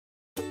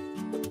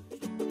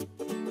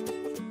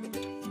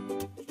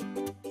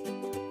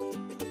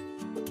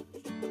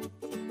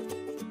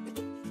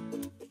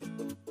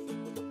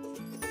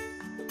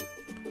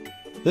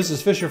This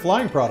is Fisher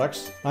Flying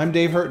Products. I'm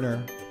Dave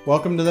Hurtner.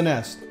 Welcome to the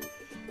Nest.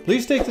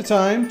 Please take the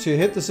time to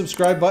hit the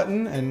subscribe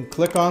button and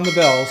click on the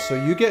bell so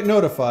you get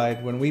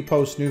notified when we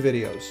post new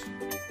videos.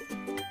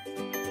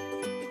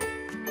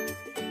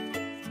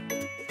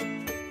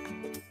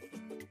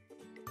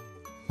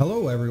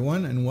 Hello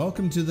everyone and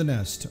welcome to the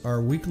Nest,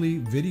 our weekly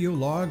video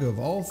log of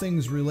all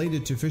things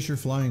related to Fisher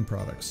Flying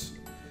Products.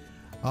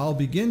 I'll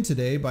begin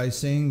today by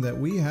saying that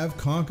we have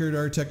conquered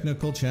our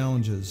technical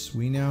challenges.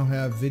 We now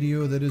have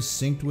video that is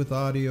synced with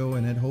audio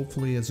and it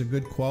hopefully is a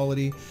good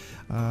quality.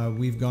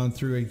 We've gone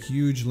through a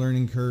huge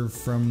learning curve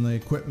from the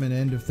equipment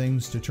end of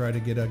things to try to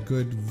get a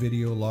good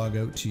video log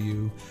out to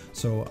you.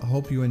 So I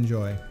hope you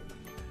enjoy.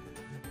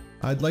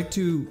 I'd like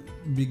to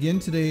begin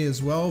today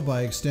as well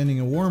by extending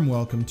a warm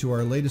welcome to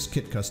our latest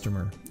kit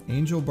customer.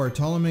 Angel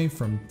Bartolome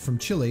from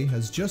Chile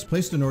has just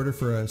placed an order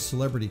for a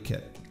celebrity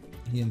kit.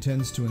 He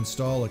intends to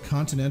install a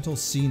Continental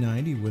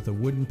C90 with a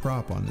wooden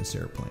prop on this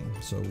airplane.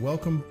 So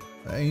welcome,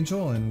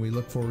 Angel, and we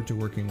look forward to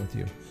working with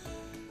you.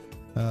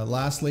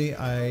 Lastly,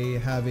 I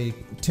have a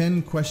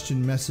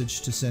 10-question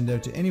message to send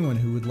out to anyone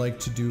who would like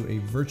to do a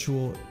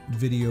virtual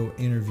video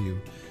interview.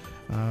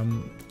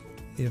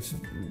 If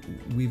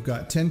we've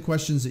got 10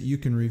 questions that you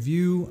can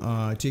review,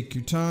 take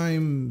your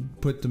time,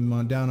 put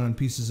them down on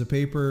pieces of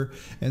paper,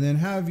 and then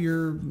have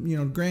your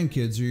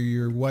grandkids or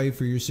your wife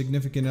or your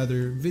significant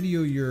other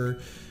video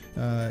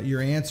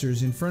your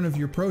answers in front of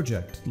your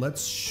project.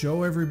 Let's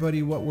show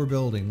everybody what we're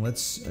building.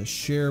 Let's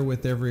share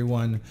with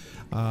everyone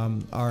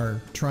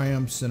our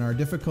triumphs and our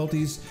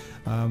difficulties,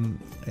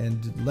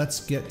 and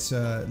let's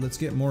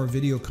get more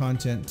video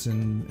content,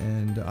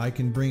 and I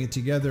can bring it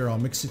together. I'll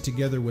mix it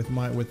together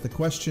with the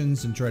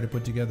questions and try to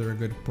put together a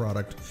good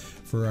product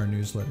for our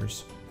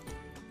newsletters.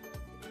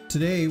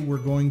 Today we're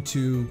going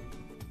to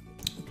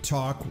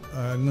talk.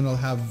 I'm going to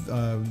have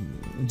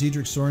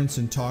Diedrich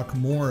Sorensen talk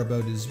more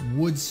about his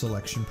wood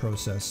selection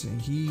process.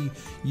 He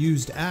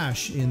used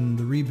ash in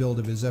the rebuild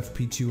of his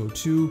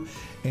FP202,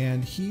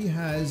 and he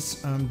has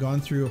gone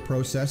through a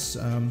process,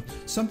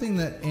 something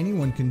that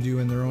anyone can do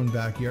in their own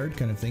backyard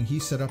kind of thing. He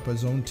set up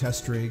his own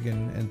test rig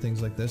and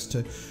things like this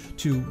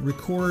to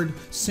record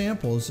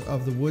samples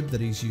of the wood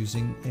that he's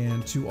using,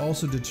 and to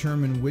also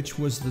determine which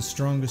was the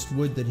strongest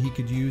wood that he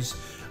could use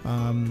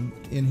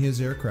in his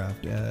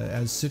aircraft,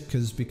 as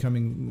Sitka's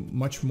becoming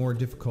much more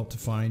difficult to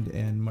find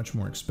and much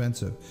more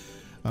expensive.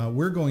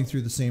 We're going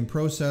through the same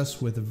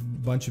process with a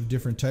bunch of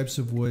different types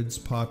of woods,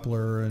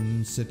 poplar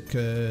and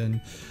Sitka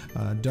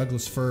and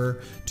Douglas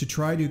fir, to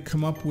try to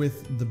come up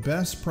with the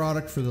best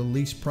product for the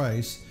least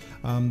price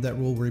that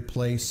will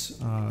replace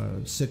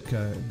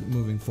Sitka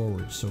moving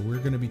forward. So we're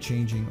going to be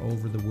changing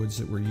over the woods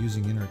that we're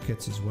using in our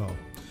kits as well.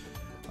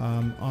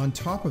 On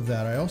top of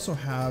that, I also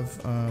have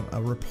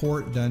a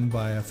report done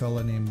by a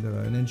fellow named,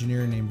 an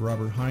engineer named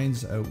Robert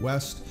Haines out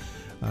west.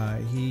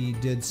 He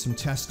did some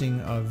testing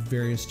of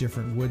various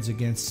different woods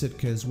against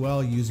Sitka as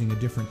well, using a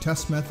different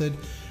test method.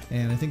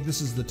 And I think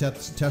this is the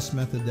test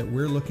method that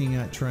we're looking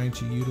at trying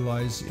to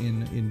utilize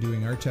in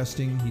doing our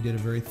testing. He did a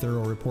very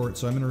thorough report,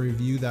 so I'm going to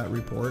review that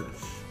report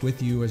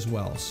with you as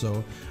well.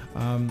 So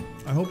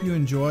I hope you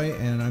enjoy,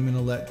 and I'm going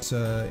to let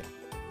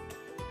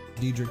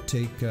Diedrich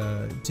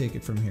take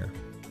it from here.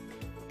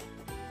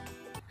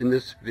 In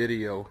this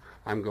video,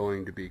 I'm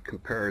going to be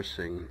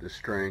comparing the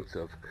strength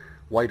of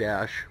white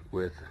ash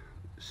with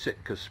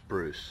Sitka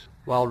spruce.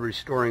 While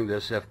restoring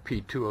this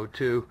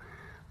FP202,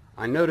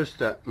 I noticed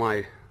that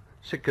my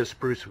Sitka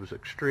spruce was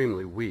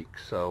extremely weak,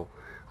 so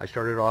I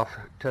started off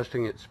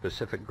testing its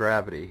specific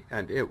gravity,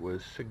 and it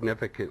was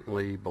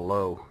significantly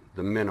below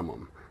the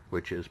minimum,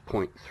 which is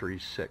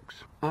 0.36.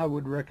 I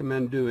would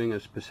recommend doing a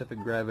specific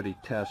gravity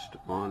test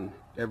on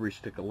every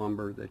stick of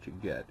lumber that you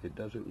get. It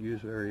doesn't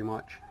use very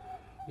much,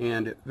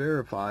 and it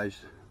verifies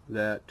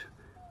that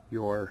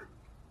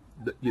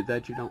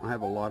that you don't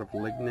have a lot of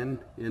lignin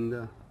in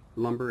the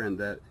lumber, and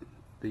that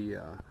the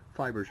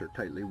fibers are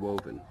tightly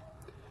woven.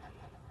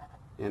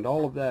 And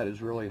all of that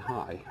is really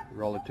high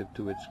relative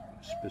to its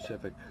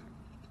specific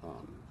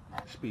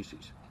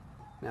species.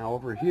 Now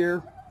over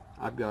here,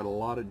 I've got a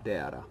lot of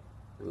data.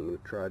 I'm going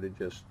to try to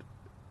just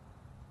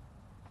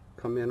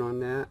come in on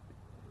that.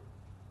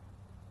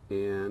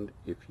 And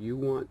if you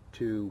want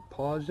to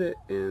pause it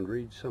and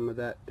read some of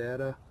that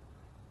data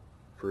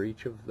for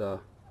each of the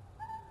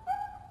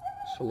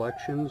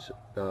selections,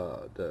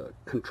 the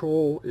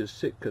control is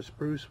Sitka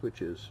spruce,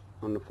 which is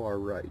on the far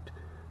right.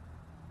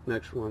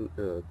 Next one,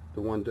 the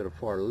one to the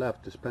far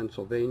left, is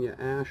Pennsylvania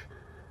ash.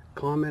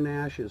 Common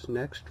ash is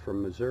next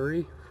from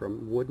Missouri,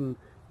 from Wooden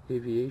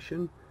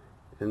Aviation.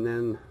 And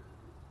then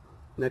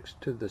next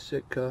to the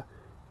Sitka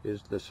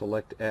is the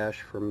Select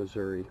ash from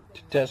Missouri.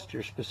 To test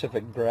your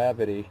specific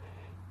gravity,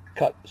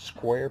 cut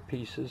square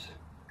pieces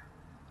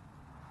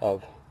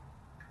of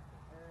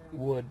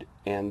wood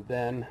and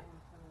then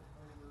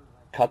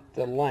cut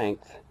the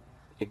length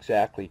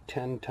exactly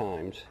 10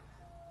 times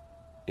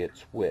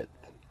its width.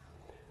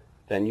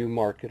 Then you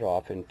mark it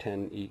off in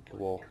 10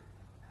 equal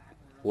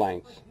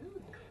lengths.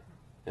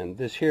 And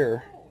this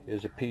here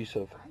is a piece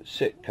of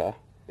Sitka.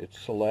 It's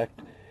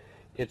Select.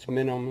 its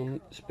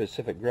minimum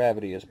specific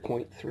gravity is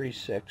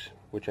 0.36,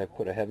 which I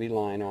put a heavy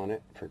line on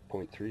it for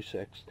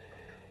 0.36,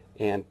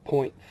 and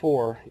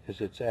 0.4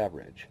 is its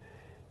average.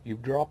 You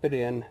drop it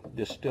in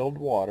distilled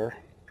water.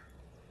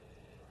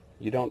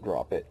 You don't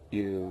drop it.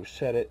 You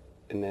set it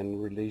and then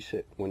release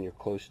it when you're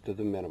close to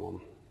the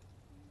minimum.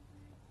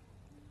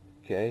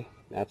 Okay,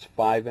 that's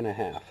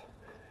 5.5.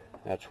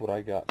 That's what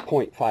I got.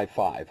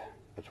 0.55.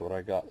 That's what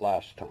I got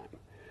last time.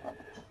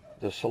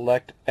 The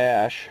select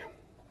ash,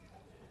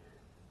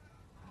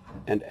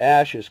 and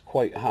ash is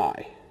quite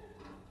high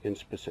in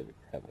specific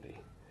gravity.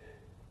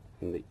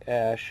 And the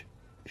ash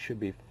should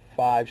be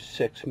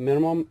 5.6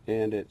 minimum,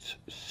 and it's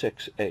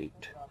 6.8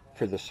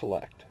 for the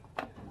select.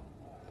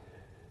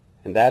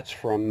 And that's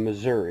from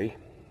Missouri,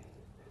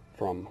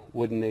 from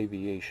Wooden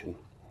Aviation.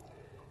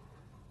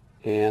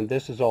 And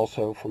this is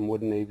also from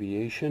Wooden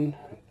Aviation.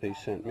 They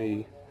sent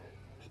me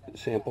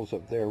samples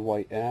of their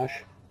white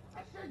ash.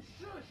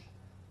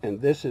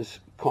 And this is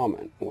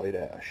common white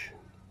ash.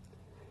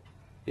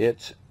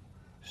 It's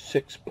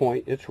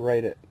it's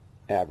right at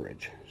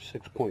average,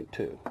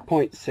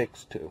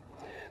 0.62.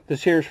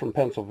 This here is from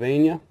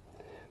Pennsylvania.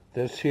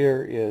 This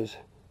here is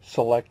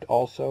select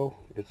also.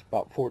 It's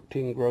about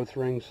 14 growth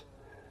rings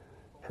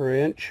per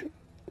inch.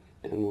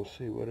 And we'll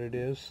see what it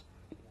is.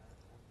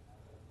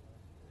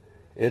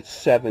 It's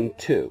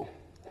 7.2.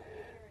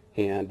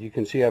 And you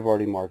can see I've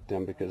already marked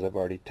them because I've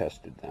already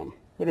tested them.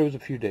 But it was a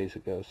few days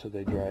ago, so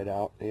they dried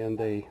out, and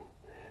they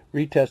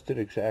retested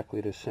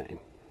exactly the same.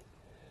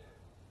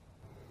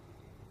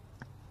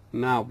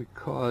 Now,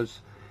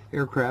 because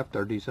aircraft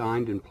are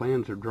designed and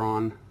plans are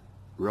drawn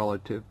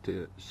relative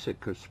to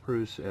Sitka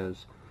Spruce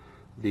as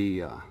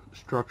the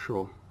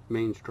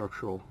main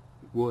structural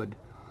wood,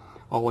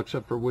 all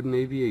except for Wooden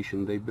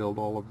Aviation, they build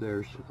all of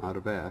theirs out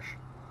of ash.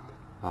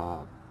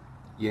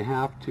 You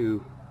have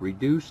to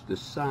reduce the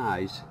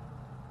size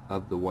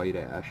of the white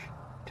ash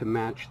to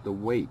match the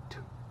weight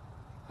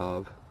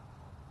of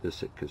the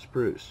Sitka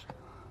Spruce.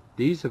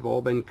 These have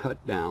all been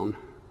cut down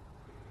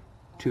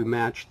to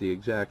match the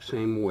exact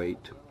same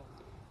weight,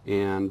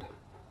 and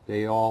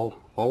they all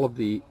of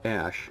the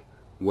ash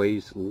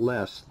weighs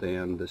less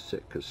than the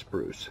Sitka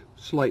Spruce,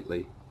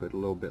 slightly, but a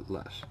little bit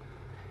less.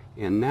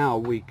 And now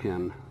we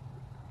can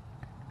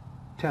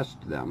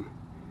test them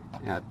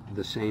at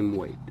the same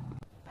weight.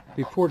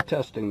 Before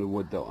testing the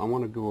wood, though, I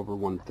want to go over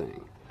one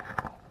thing.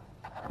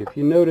 If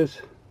you notice,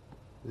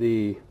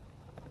 the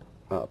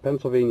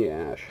Pennsylvania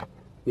ash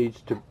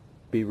needs to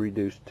be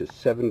reduced to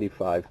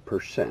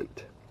 75%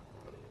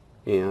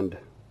 and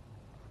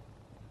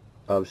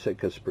of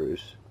Sitka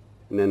Spruce,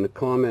 and then the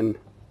common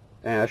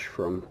ash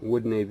from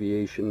Wooden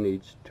Aviation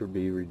needs to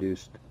be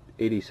reduced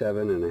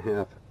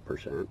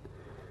 87.5%,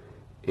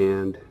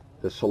 and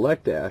the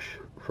select ash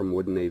from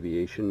Wooden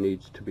Aviation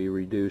needs to be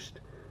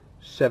reduced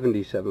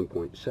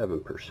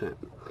 77.7%.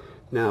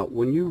 Now,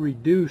 when you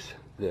reduce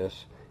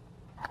this,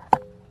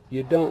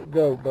 you don't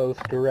go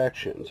both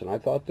directions, and I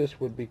thought this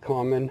would be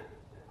common,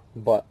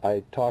 but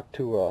I talked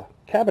to a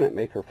cabinet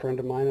maker friend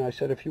of mine, and I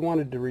said, if you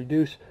wanted to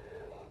reduce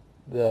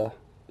the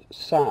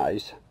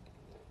size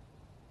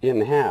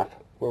in half,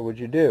 what would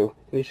you do?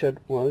 And he said,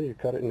 well, you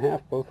cut it in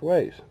half both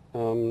ways.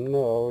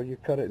 No, you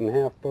cut it in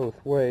half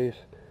both ways,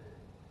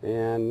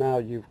 and now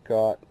you've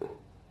got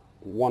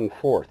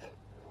 1/4.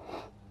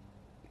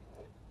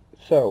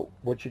 So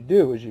what you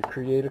do is you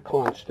create a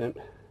constant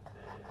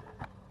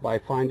by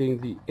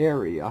finding the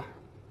area,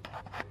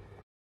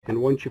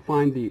 and once you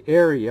find the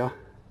area,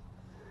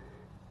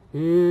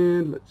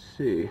 and let's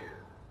see,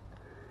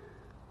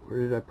 where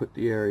did I put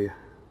the area?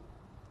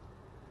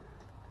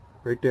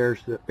 Right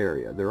there's the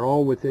area. They're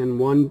all within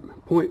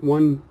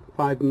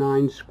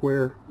 1.159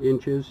 square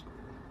inches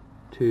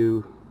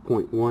to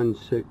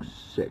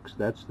 0.166.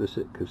 That's the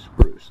Sitka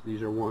Spruce.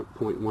 These are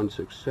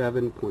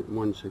 0.167,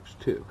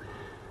 0.162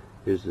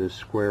 is this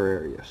square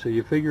area. So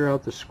you figure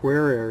out the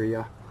square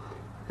area,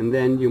 and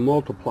then you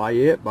multiply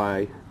it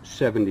by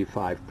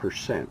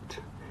 75%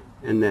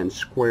 and then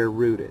square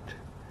root it,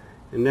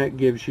 and that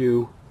gives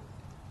you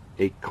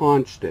a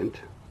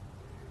constant.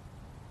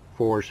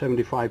 For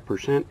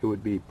 75% it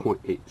would be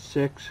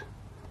 0.86,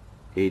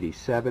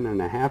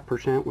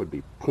 87.5% would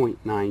be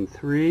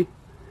 0.93,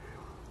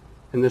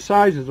 and the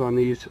sizes on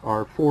these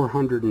are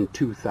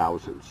 402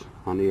 thousandths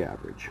on the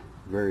average,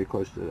 very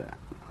close to that.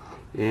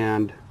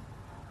 And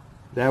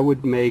that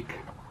would make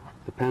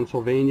the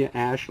Pennsylvania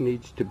ash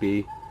needs to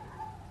be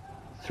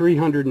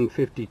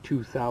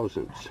 352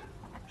 thousandths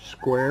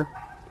square,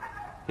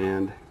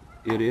 and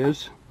it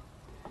is,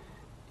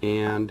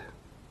 and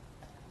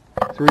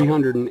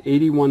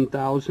 381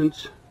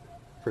 thousandths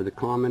for the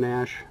common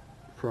ash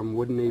from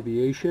Wooden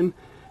Aviation,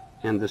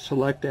 and the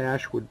select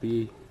ash would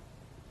be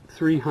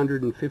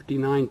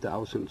 359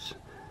 thousandths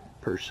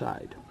per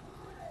side.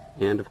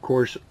 And of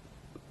course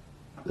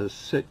the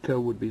Sitka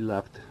would be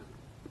left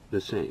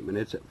the same, and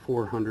it's at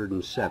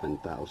 407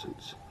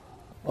 thousandths.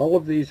 All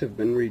of these have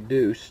been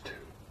reduced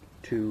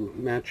to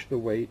match the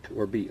weight,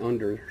 or be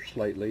under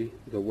slightly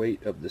the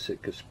weight of the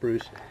Sitka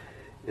Spruce,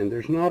 and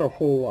there's not a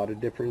whole lot of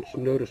difference,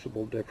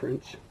 noticeable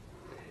difference.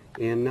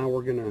 And now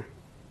we're going to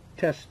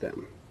test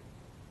them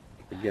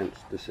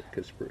against the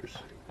Sitka Spruce.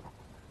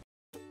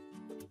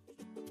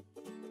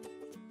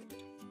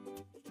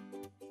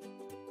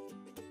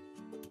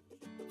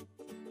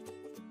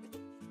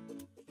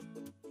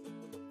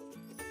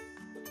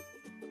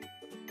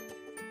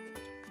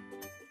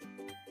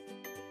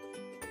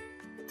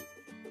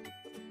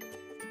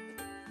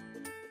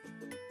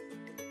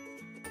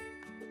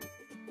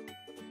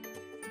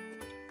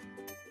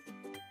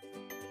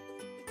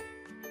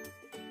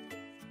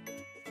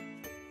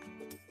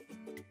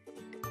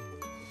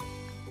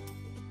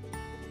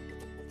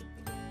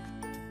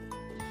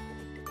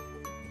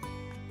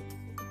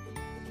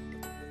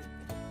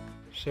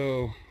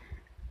 So,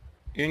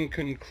 in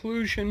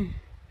conclusion,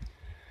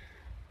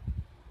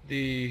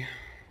 the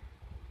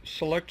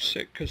Select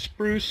Sitka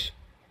Spruce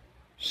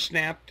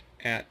snapped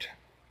at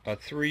a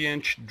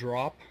 3-inch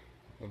drop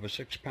of a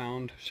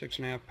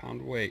 6.5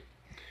 pound weight.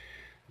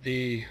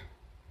 The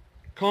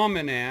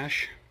Common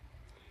Ash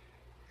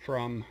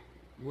from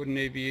Wooden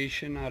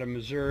Aviation out of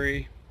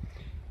Missouri,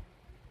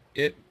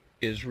 it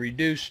is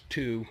reduced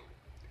to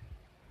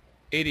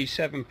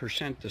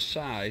 87% the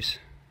size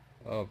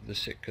of the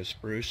Sitka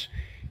Spruce,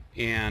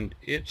 and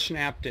it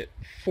snapped at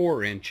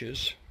 4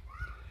 inches,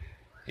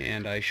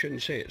 and I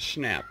shouldn't say it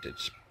snapped,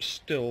 it's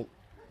still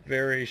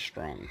very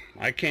strong.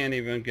 I can't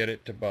even get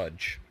it to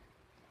budge,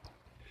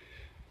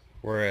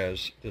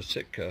 whereas the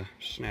Sitka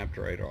snapped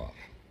right off.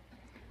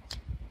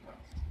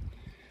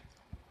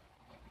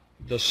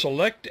 The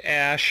Select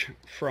Ash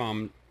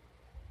from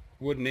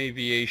Wooden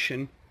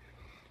Aviation,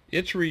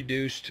 it's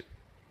reduced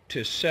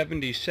to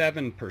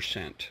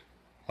 77%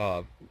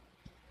 of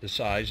the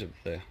size of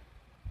the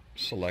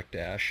Select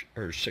Ash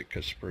or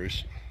Sitka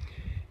Spruce,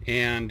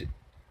 and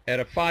at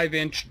a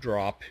 5-inch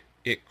drop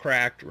it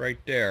cracked right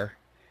there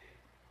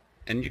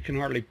and you can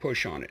hardly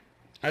push on it.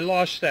 I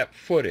lost that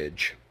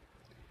footage,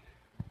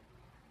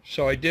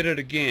 so I did it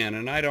again,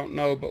 and I don't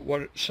know but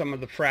what some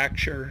of the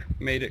fracture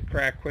made it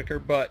crack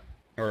quicker,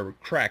 or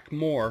crack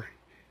more.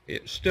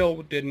 It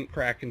still didn't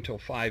crack until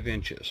 5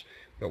 inches,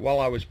 but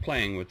while I was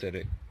playing with it,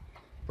 it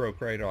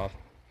broke right off.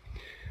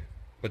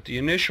 But the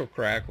initial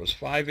crack was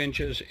 5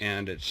 inches,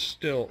 and it's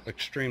still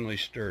extremely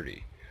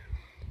sturdy.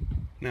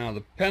 Now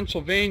the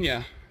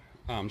Pennsylvania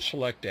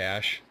Select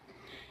Ash,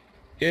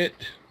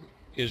 it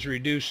is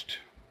reduced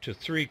to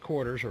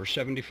 3/4 or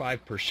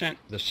 75%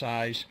 the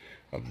size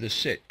of the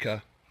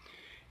Sitka,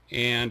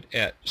 and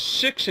at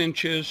 6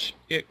 inches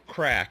it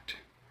cracked,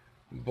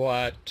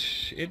 but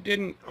it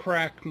didn't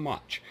crack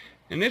much,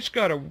 and it's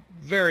got a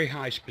very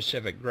high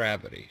specific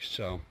gravity,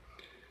 so,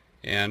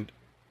 and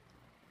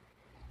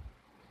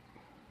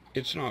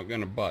it's not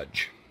going to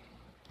budge,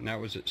 and that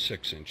was at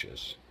 6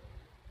 inches.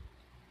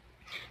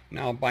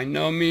 Now by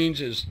no means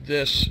is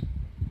this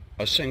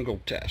a single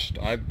test.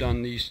 I've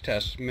done these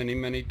tests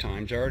many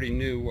times. I already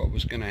knew what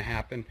was going to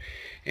happen,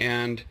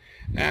 and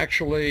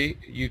actually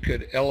you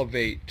could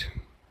elevate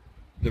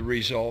the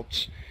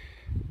results,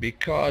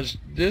 because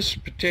this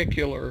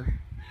particular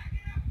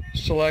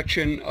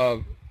selection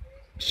of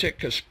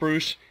Sitka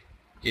Spruce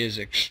is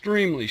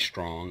extremely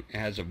strong. It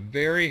has a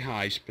very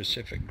high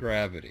specific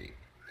gravity.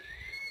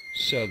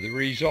 So the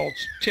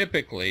results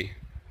typically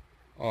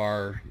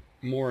are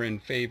more in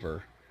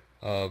favor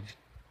of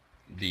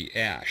the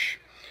ash.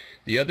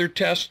 The other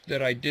test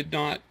that I did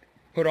not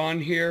put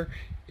on here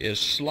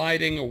is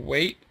sliding a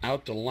weight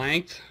out the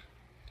length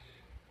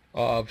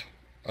of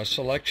a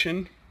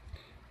selection,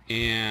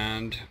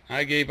 and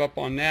I gave up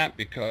on that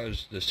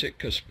because the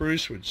Sitka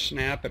Spruce would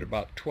snap at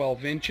about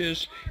 12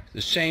 inches.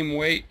 The same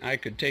weight, I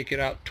could take it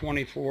out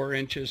 24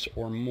 inches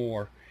or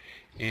more,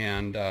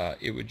 and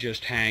it would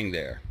just hang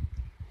there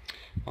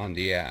on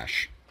the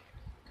ash.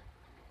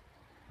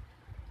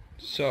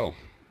 So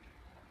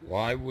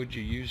why would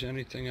you use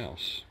anything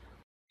else?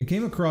 I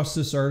came across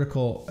this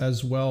article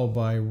as well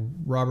by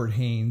Robert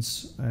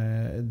Haines,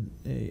 an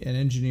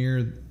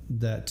engineer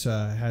that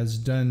has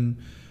done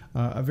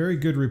a very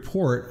good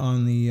report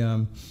on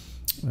the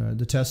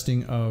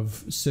testing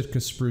of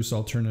Sitka Spruce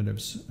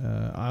alternatives.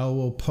 I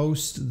will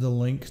post the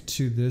link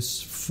to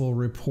this full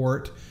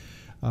report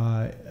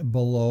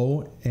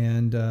below,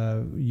 and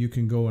you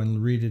can go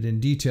and read it in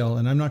detail.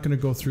 And I'm not going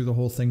to go through the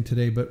whole thing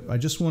today, but I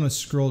just want to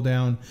scroll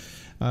down.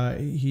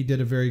 He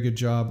did a very good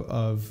job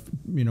of,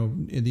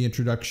 in the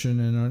introduction,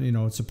 and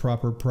it's a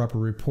proper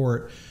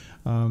report.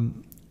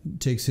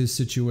 Takes his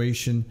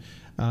situation.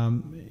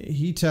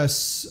 He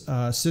tests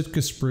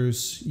Sitka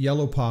Spruce,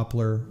 yellow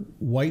poplar,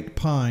 white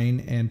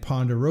pine, and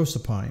ponderosa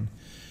pine.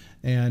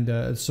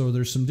 And so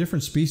there's some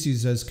different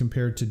species as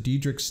compared to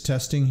Diedrich's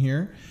testing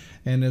here.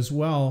 And as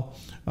well,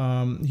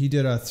 he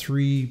did a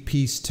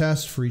 3-piece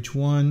test for each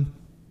one.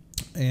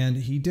 And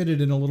he did it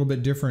in a little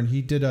bit different.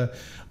 He did a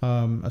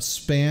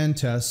span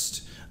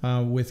test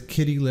with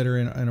kitty litter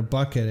in a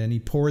bucket, and he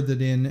poured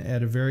it in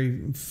at a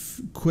very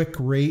quick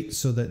rate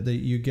so that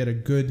you get a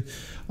good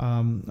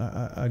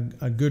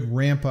good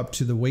ramp up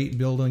to the weight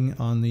building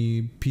on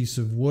the piece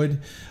of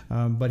wood,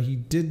 but he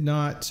did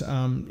not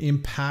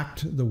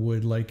impact the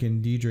wood like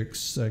in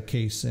Diedrich's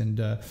case. And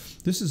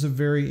this is a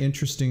very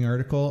interesting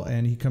article,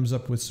 and he comes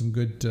up with some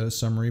good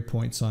summary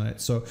points on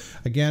it. So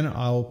again,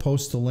 I'll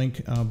post the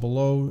link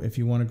below if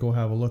you want to go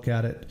have a look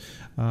at it.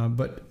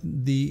 But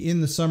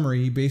in the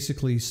summary, he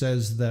basically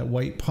says that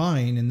white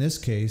pine in this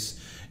case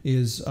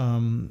is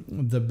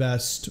the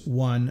best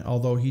one,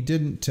 although he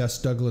didn't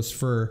test Douglas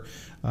fir,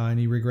 and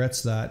he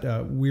regrets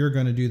that. We're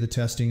going to do the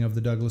testing of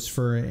the Douglas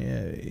fir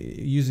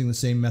using the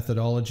same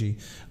methodology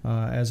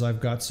as I've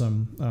got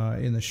some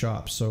in the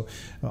shop. So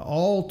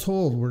all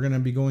told, we're going to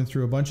be going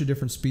through a bunch of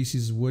different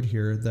species of wood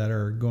here that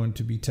are going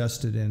to be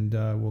tested, and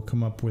we'll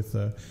come up with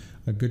a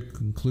good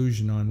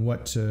conclusion on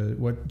what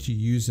to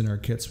use in our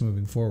kits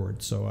moving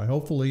forward. So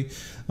hopefully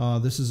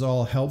this is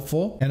all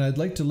helpful, and I'd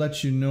like to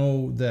let you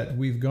know that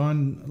we've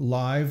gone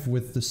live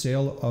with the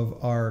sale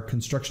of our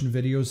construction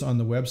videos on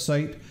the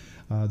website.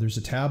 There's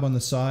a tab on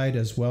the side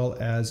as well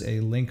as a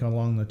link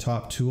along the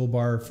top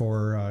toolbar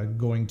for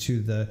going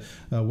to the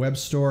web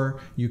store.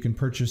 You can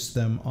purchase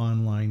them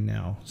online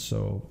now.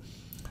 So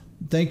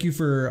thank you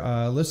for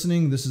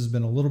listening. This has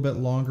been a little bit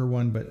longer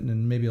one,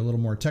 and maybe a little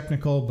more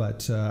technical,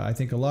 but I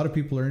think a lot of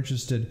people are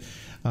interested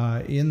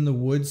in the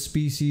wood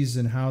species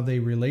and how they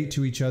relate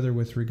to each other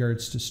with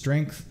regards to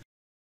strength.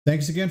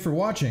 Thanks again for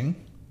watching.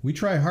 We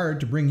try hard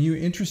to bring you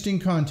interesting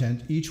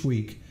content each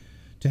week.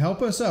 To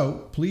help us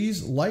out,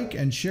 please like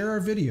and share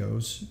our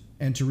videos,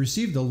 and to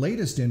receive the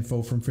latest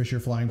info from Fisher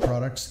Flying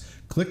Products,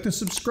 click the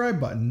subscribe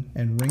button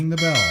and ring the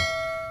bell.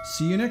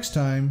 See you next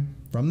time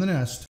from the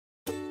nest.